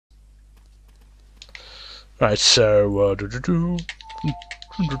Right, so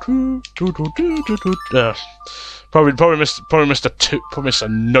probably missed a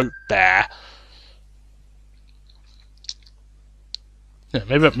note there. Yeah,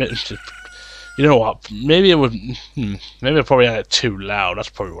 you know what? Maybe it would. Maybe I probably had it too loud. That's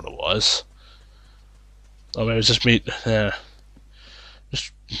probably what it was. Or maybe it's just me.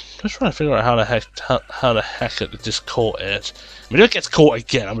 Just trying to figure out how the heck it just caught it. I mean, if it gets caught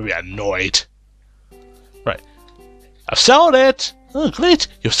again, I'm gonna be annoyed. Right, I've sold it. Oh, great!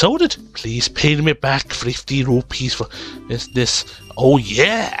 You've sold it. Please pay me back 50 rupees for this. Oh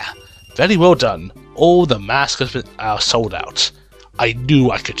yeah, very well done. All the masks have been sold out. I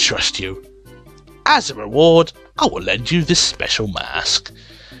knew I could trust you. As a reward, I will lend you this special mask.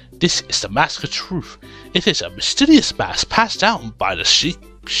 This is the Mask of Truth. It is a mysterious mask passed down by the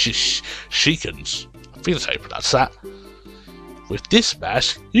Sheikans. I think that's how you pronounce that. With this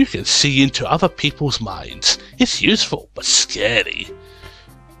mask, you can see into other people's minds. It's useful, but scary.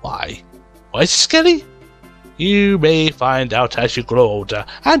 Why? Why is it scary? You may find out as you grow older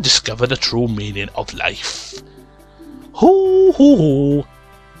and discover the true meaning of life. Hoo hoo hoo.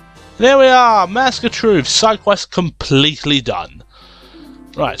 There we are, Mask of Truth, side quest completely done.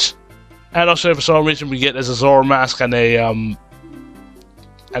 Right, and also for some reason we get there's a Zora mask and a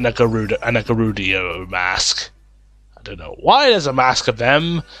Gerudo mask. I don't know why there's a mask of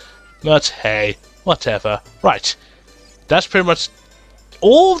them, but hey, whatever. Right, that's pretty much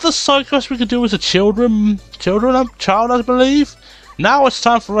all the side quests we could do as a child, I believe. Now it's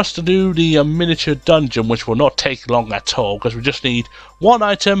time for us to do the miniature dungeon, which will not take long at all, because we just need one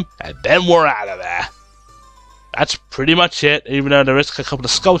item, and then we're out of there. That's pretty much it, even though there is a couple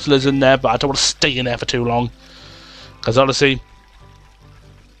of sculptures in there, but I don't want to stay in there for too long. Because honestly,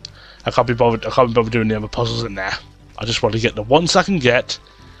 I can't be bothered doing the other puzzles in there. I just want to get the ones I can get,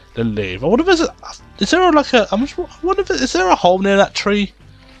 then leave. I wonder if is there a hole near that tree?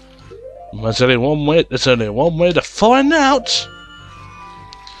 There's only one way to find out.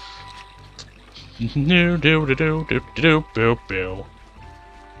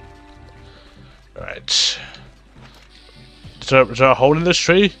 Right. Is there a hole in this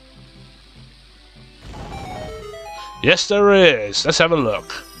tree? Yes, there is. Let's have a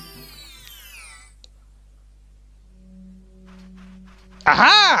look.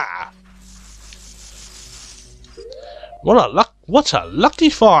 Aha! What a lucky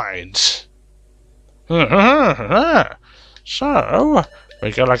find. So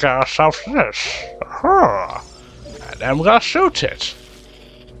we're gonna get ourselves this. And then we're gonna shoot it.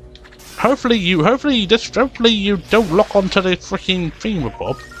 Hopefully you don't lock onto the freaking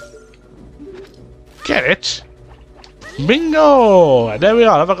thingamabob. Get it? Bingo! And there we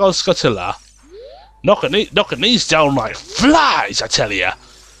are, another gold scutilla. Knocking these down like flies, I tell ya.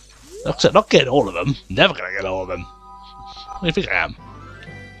 Not getting all of them. Never gonna get all of them. What do you think I am?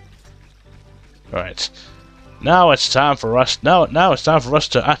 Right. Now it's time for us. Now it's time for us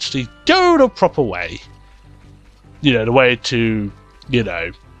to actually do the proper way. You know, the way to,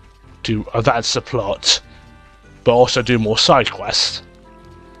 to advance the plot, but also do more side quests.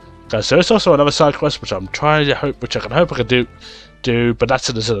 Because there is also another side quest which I'm trying to hope I can do, but that's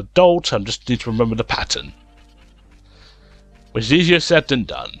as an adult. I just need to remember the pattern, which is easier said than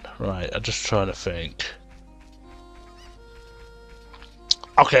done. Right, I'm just trying to think.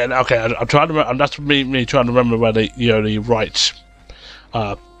 Okay, I'm trying to. That's me trying to remember where the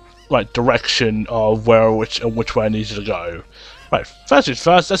right direction of which way I needed to go. Right, first things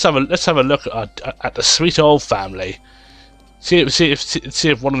first. Let's have a look at the sweet old family. See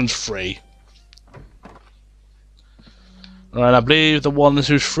if one of them's free. And I believe the one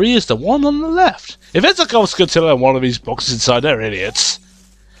who's free is the one on the left. If it's a gold scutilla in one of these boxes inside, they're idiots.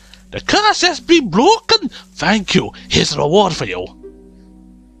 The curse has been broken. Thank you. Here's the reward for you.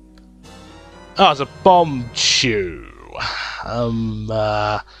 Oh, it's a bomb chew.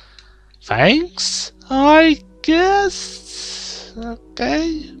 Thanks, I guess.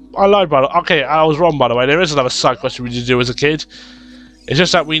 Okay. I lied, by the way. Okay, I was wrong, by the way. There is another side quest we need to do as a kid. It's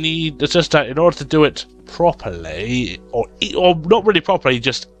just that in order to do it properly, or not really properly,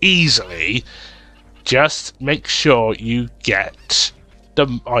 just easily, just make sure you get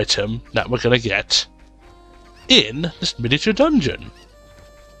the item that we're gonna get in this miniature dungeon.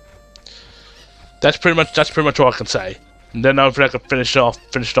 That's pretty much all I can say. And then hopefully I can finish off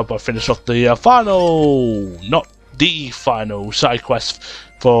the not the final side quest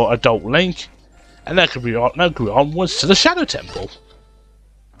for Adult Link, and that could be onwards to the Shadow Temple.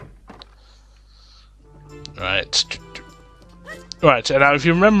 Right, and now if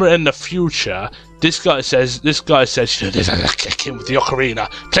you remember in the future, This guy says, you know, there's a kid with the ocarina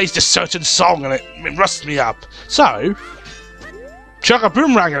plays this certain song and it rusts me up. So, chuck a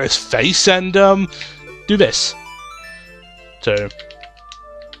boomerang in his face and do this. So,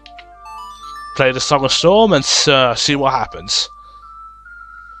 play the Song of Storm and see what happens.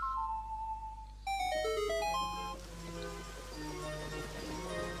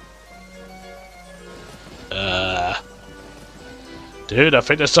 Dude, I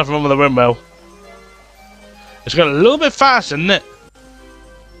think there's something wrong with the windmill. It's going a little bit fast, isn't it?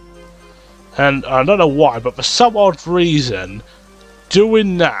 And I don't know why, but for some odd reason,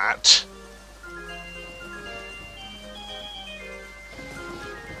 doing that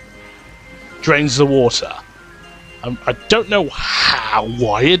drains the water. I don't know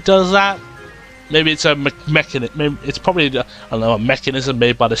why it does that. Maybe it's a mechanism. Maybe it's probably I don't know, a mechanism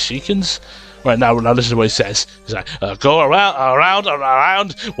made by the Sheikans. Right now, this is what he says. He's like, "Go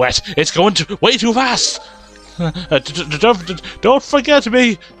around, wet. It's going way too fast. Don't forget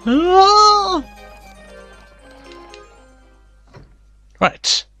me."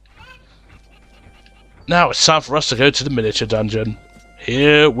 Right. Now it's time for us to go to the miniature dungeon.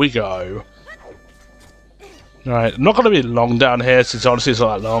 Here we go. Right, I'm not going to be long down here since honestly it's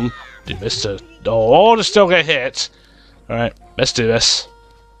not that long. Do this to... Oh, to still get hit. Alright, let's do this.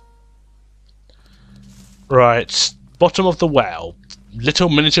 Right, bottom of the well. Little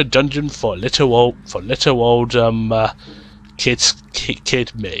miniature dungeon for little old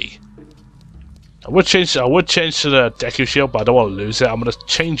kid me. I would change to the Deku Shield, but I don't want to lose it. I'm going to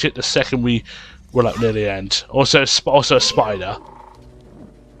change it the second we run up near the end. Also a spider.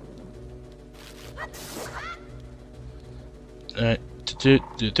 Alright. There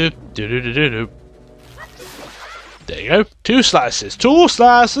you go. Two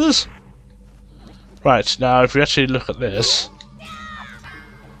slices. Right, now if we actually look at this...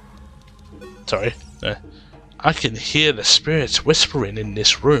 Sorry. I can hear the spirits whispering in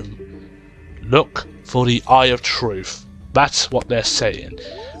this room. Look for the Eye of Truth. That's what they're saying.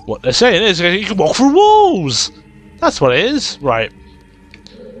 What they're saying is you can walk through walls! That's what it is. Right.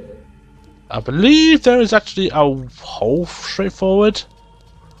 I believe there is actually a hole straight forward.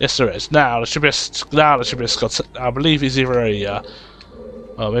 Yes, there is. Now there should be a Scotilla. I believe he's either a.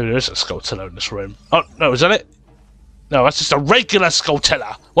 Oh, maybe there is a Scotilla in this room. Oh no, is that it? No, that's just a regular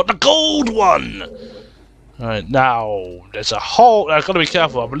Scotilla. What, the gold one? Right now, there's a hole. I've got to be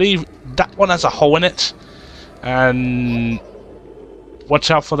careful. I believe that one has a hole in it, and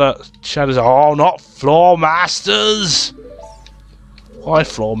watch out for the shadows. Oh, not floor masters! Why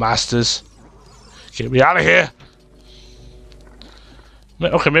floor masters? Get me out of here!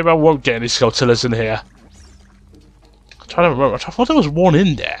 Okay, maybe I won't get any Scotillas in here. I'm trying to remember. I thought there was one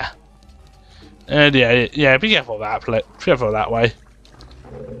in there. And yeah, be careful of that. Be careful of that way.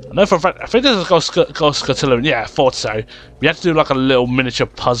 I know for a fact. I think there's a Scotilla. Yeah, I thought so. We have to do like a little miniature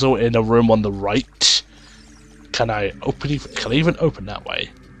puzzle in a room on the right. Can I open? Can I even open that way?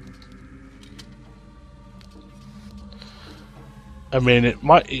 I mean, it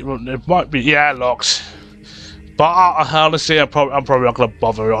might be, yeah, locked. But honestly, I'm probably not gonna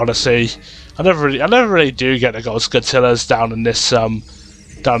bother. Honestly, I never really do get the gold Scotillas down in this down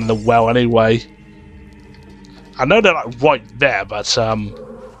in the well anyway. I know they're like right there, but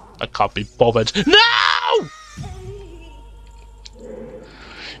I can't be bothered. No!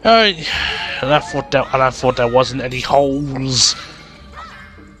 And I thought there wasn't any holes.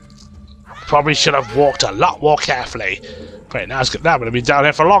 Probably should have walked a lot more carefully. Great, now I'm going to be down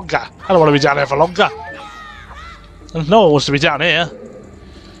here for longer. I don't want to be down here for longer. No one wants to be down here.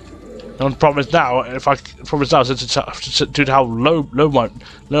 The only problem is now, due to how low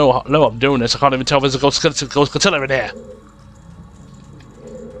I'm doing this, I can't even tell if there's a gold Scotilla in here.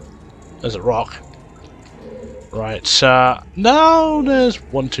 There's a rock. Right, now there's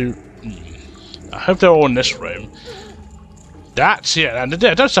 1, 2. I hope they're all in this room. That's yeah, and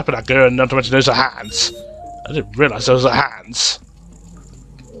don't step in that girl, not to mention those are hands. I didn't realise those are hands.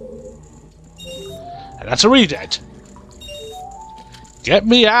 And that's a redead. Get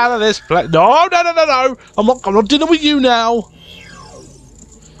me out of this place. No. I'm not dealing with you now.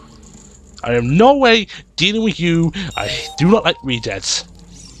 I am no way dealing with you. I do not like redeads.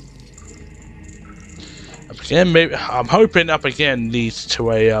 Again, maybe I'm hoping up again leads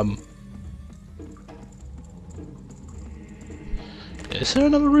to a Is there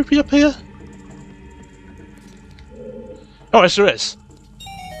another rupee up here? Oh, yes, there is.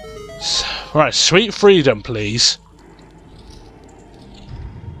 Right, sweet freedom, please.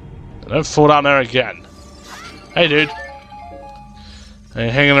 Don't fall down there again. Hey, dude. Are you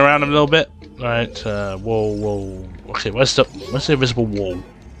hanging around a little bit? Right, whoa. Okay, where's the invisible wall?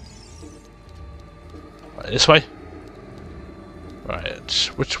 this way. Right,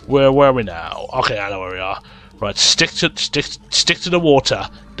 where are we now? Okay, I know where we are. Right, stick to the water.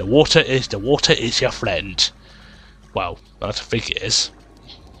 The water is your friend. Well, I think it is.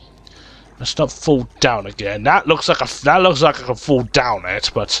 Let's not fall down again. That looks like I can fall down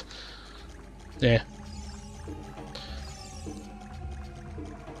it, but yeah.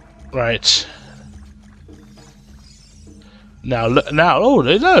 Right. Now look at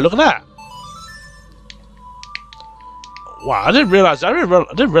that. Wow, I didn't realize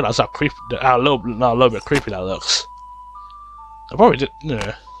how creepy, how a little bit creepy that looks. I probably didn't.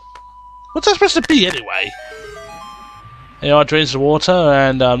 Yeah. What's that supposed to be anyway? Here I drains the water,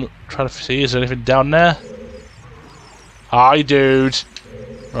 and trying to see is there anything down there. Hi, dude.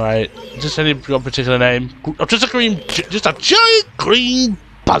 Right, just any particular name? Oh, just a giant green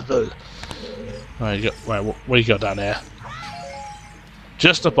puzzle. Right, what do you got down there?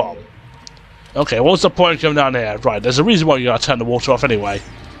 Just a bomb. Okay, what's the point of coming down here? Right, there's a reason why you gotta turn the water off anyway.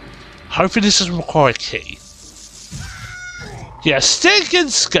 Hopefully this doesn't require a key. Yeah, stinking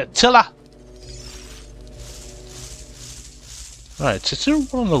scatilla! Right, is there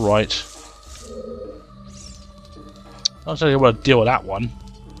one on the right? I don't think I want to deal with that one.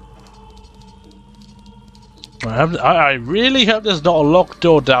 Right, I really hope there's not a locked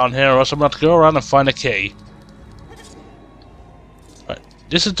door down here, or else I'm going to have to go around and find a key.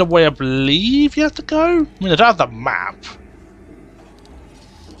 This is the way I believe you have to go? I mean, I don't have the map.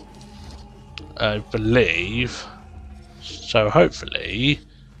 I believe. So hopefully,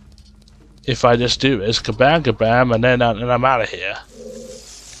 if I just do this, kabam, kabam, and then I'm out of here.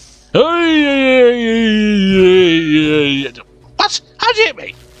 What? How'd you hit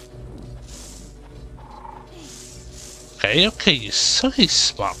me? Okay, you're so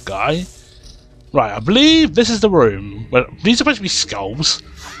smart guy. Right, I believe this is the room. Well, these are supposed to be skulls.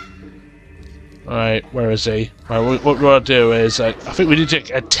 Right, where is he? Right, what we'll do is, I think we need to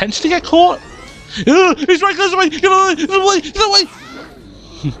attention to get caught. He's right close to me! Get away! Get away!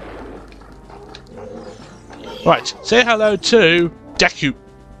 Right, say hello to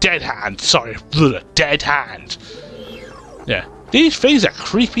Dead Hand. Sorry, Dead Hand. Yeah, these things are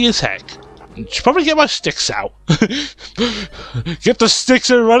creepy as heck. I should probably get my sticks out. Get the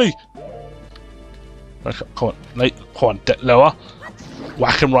sticks already! Come on, lower.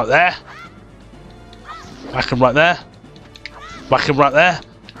 Whack him right there. Whack him right there. Whack him right there.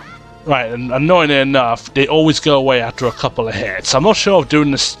 Right, and annoyingly enough, they always go away after a couple of hits. I'm not sure if doing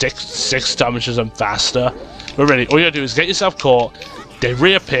the six damages them faster, but really, all you gotta do is get yourself caught, they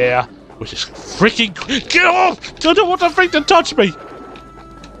reappear, which is freaking. Get off! I don't want that thing to touch me!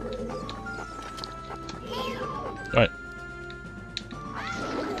 Right.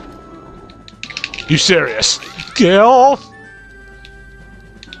 You serious? Get off!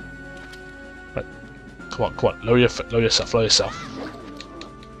 Right. Come on. Lower yourself.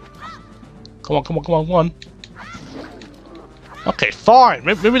 Come on. Okay, fine.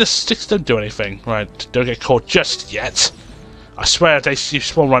 Maybe the sticks don't do anything. Right, don't get caught just yet. I swear you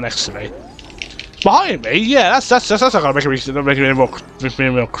spawn right next to me. Behind me? Yeah, that's not gonna make it any more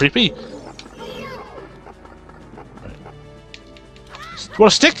creepy. Right. You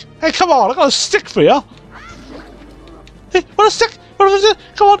want a stick? Hey, come on! I got a stick for you. Hey, want a stick?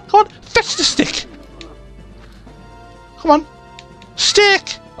 Come on! Fetch the stick. Come on,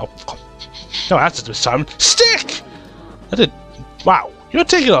 stick. Oh, come on. No answer this time. Stick! I did. Wow, you're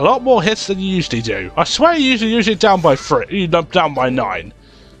taking a lot more hits than you usually do. I swear you're usually down by 3. You're down by 9.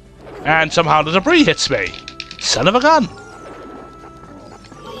 And somehow the debris hits me. Son of a gun.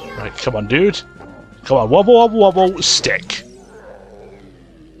 Right, come on, dude. Come on, wobble, stick.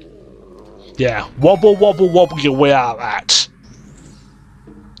 Yeah, wobble your way out of that.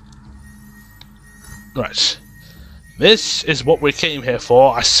 Right. This is what we came here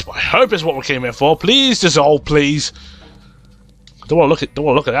for. I hope it's what we came here for. Please dissolve, please. Don't want to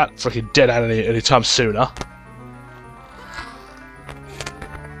look at that freaking dead end anytime sooner.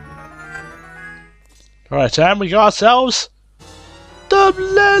 Alright, and we got ourselves the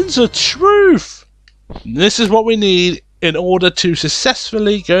Lens of Truth. This is what we need in order to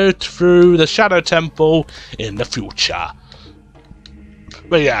successfully go through the Shadow Temple in the future.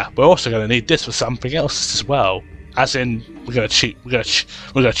 But yeah, we're also going to need this for something else as well. As in, we're gonna cheat. We're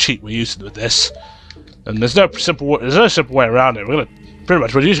gonna cheat. We're using with this, and there's no simple way around it. We're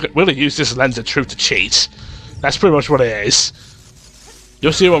gonna use this Lens of Truth to cheat. That's pretty much what it is.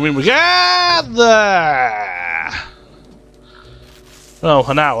 You'll see what I mean. We get there. Well,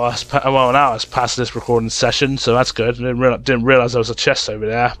 an hour has passed this recording session, so that's good. Didn't realize there was a chest over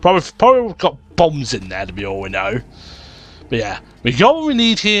there. Probably got bombs in there, to be all we know. But yeah, we got what we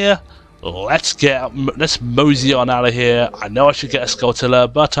need here. let's mosey on out of here. I know I should get a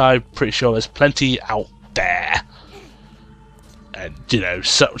Skulltula, but I'm pretty sure there's plenty out there. And, you know,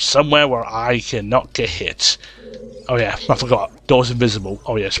 somewhere where I cannot get hit. Oh yeah, I forgot. Door's invisible.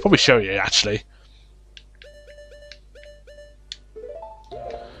 Oh yeah, I should probably show you, actually.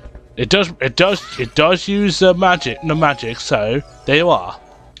 It does use the magic, so there you are.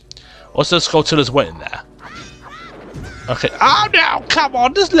 Also, Skulltula's waiting there. Okay. Oh no! Come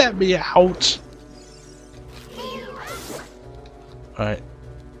on, just let me out. Right.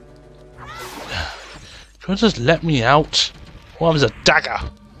 Can you just let me out? Well, there's a dagger.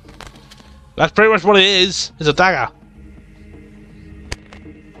 That's pretty much what it is. It's a dagger.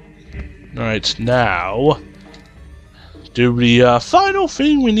 Right, now do the final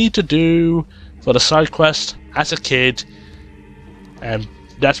thing we need to do for the side quest as a kid, and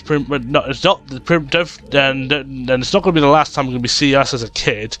that's pretty much not. It's not the then it's not going to be the last time we're going to see us as a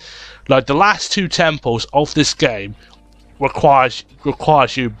kid. Like the last 2 temples of this game requires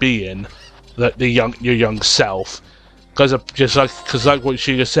you being your young self, because like what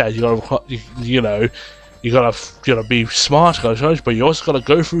she just said, you gotta be smart, but you also gotta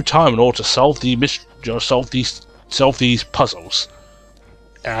go through time in order to solve these puzzles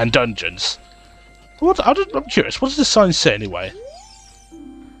and dungeons. I'm curious. What does this sign say anyway?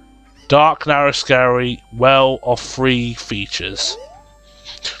 Dark, narrow, scary, well of 3 features.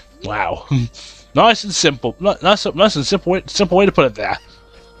 Wow, nice and simple. Nice and simple way to put it there.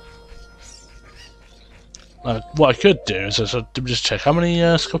 What I could do is just check how many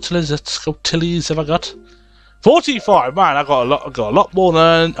Skulltulas have I got. 45. Man, I got a lot more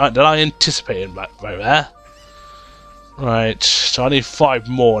than I anticipated right there. Right, so I need 5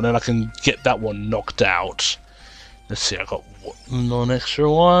 more, and then I can get that one knocked out. Let's see, I got one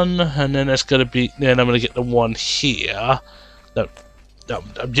extra one, and then it's gonna be. Then I'm gonna get the one here.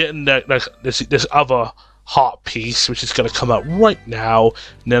 I'm getting this other heart piece, which is going to come out right now,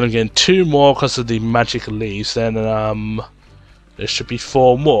 and then I'm getting 2 more because of the magic leaves. Then there should be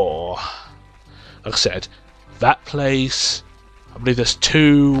 4 more. Like I said, that place. I believe there's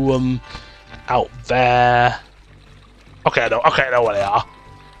 2 out there. Okay, I know where they are.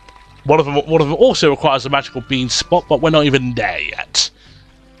 One of them also requires a magical bean spot, but we're not even there yet.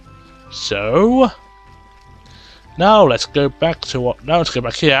 So now let's go back to what? Now let's go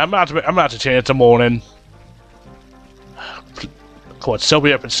back here. I'm about to change it to morning. Come on, still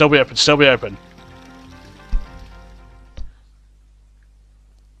be open.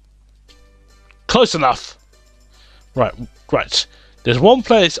 Close enough. Right. There's one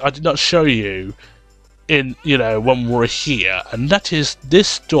place I did not show you when we were here, and that is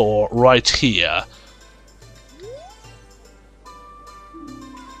this door right here.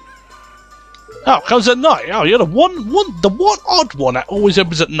 Oh, it comes at night. Oh, you're the one odd one that always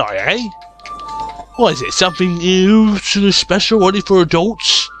opens at night, eh? What is it? Something new, special, only for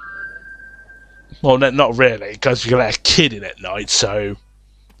adults? Well, not really, because you can let a kid in at night. So,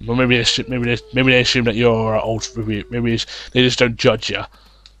 well, maybe they assume that you're old. Maybe they just don't judge you.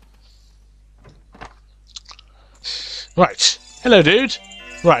 Right. Hello, dude.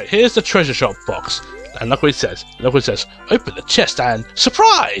 Right. Here's the treasure shop box. And look what it says. Open the chest and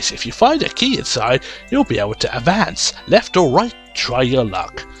surprise! If you find a key inside, you'll be able to advance. Left or right, try your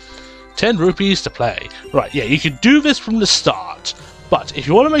luck. 10 rupees to play. Right, yeah, you can do this from the start, but if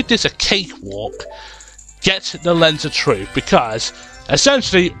you want to make this a cakewalk, get the Lens of Truth, because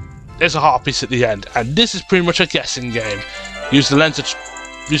essentially there's a heart piece at the end, and this is pretty much a guessing game. Use the Lens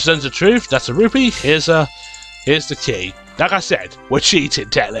of Truth. That's a rupee. Here's the key. Like I said, we're cheating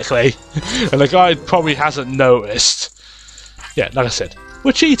technically, and the guy probably hasn't noticed. Yeah, like I said,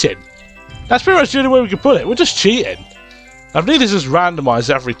 we're cheating. That's pretty much the only way we can put it. We're just cheating. I believe this is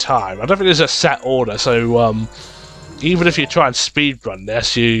randomised every time. I don't think there's a set order, so even if you try and speedrun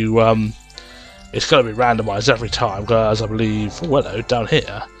this, it's going to be randomised every time, because I believe... Oh, hello, down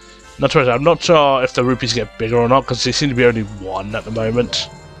here. I'm not sure if the rupees get bigger or not, because they seem to be only 1 at the moment.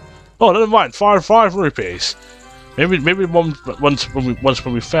 Oh, never mind, 5 rupees. Maybe once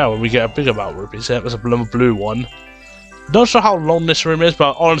when we fail, when we get a big amount of rupees, there's a blue one. Not sure how long this room is,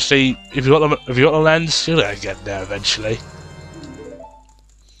 but honestly, if you got the lens, you're gonna get there eventually.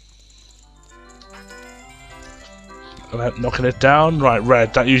 Knocking it down, right?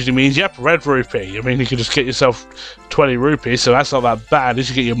 Red. That usually means red rupee. I mean, you can just get yourself 20 rupees, so that's not that bad. At least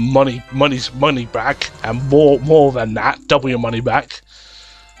you get your money back, and more than that, double your money back.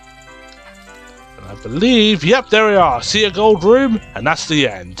 And I believe, there we are. See a gold room, and that's the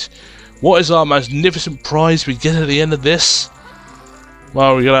end. What is our magnificent prize we get at the end of this?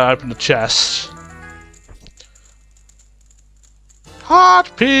 Well, we're gonna open the chest.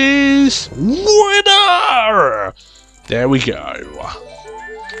 Heart piece winner! There we go.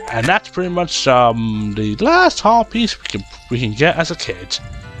 And that's pretty much the last heart piece we can get as a kid.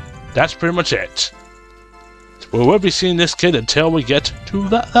 That's pretty much it. We won't be seeing this kid until we get to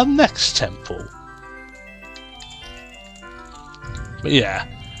the next temple. But yeah,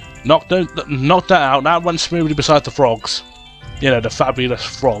 knocked that out. That went smoothly beside the frogs. You know, the fabulous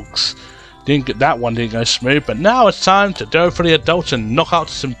frogs. That one didn't go smooth, but now it's time to go for the adults and knock out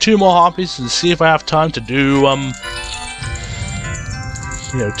two more harpies and see if I have time to do what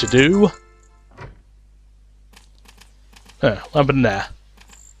happened there?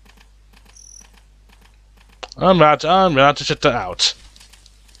 I'm glad to check that out.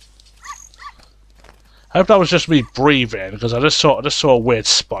 I hope that was just me breathing, because I just saw a weird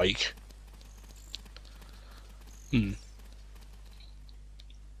spike.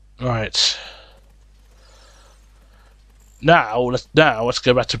 Right. Now let's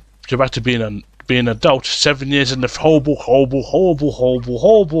go back to being an adult. 7 years in the horrible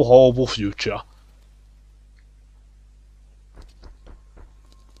future.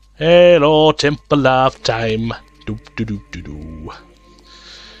 Hello, Temple of Time.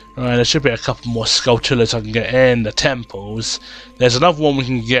 Alright, there should be a couple more sculptures I can get in the temples. There's another one we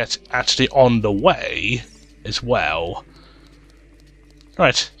can get actually on the way as well.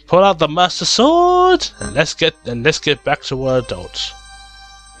 Right, pull out the Master Sword and let's get back to our adults.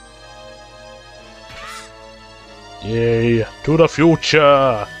 Yay, to the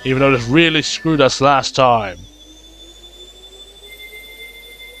future! Even though this really screwed us last time.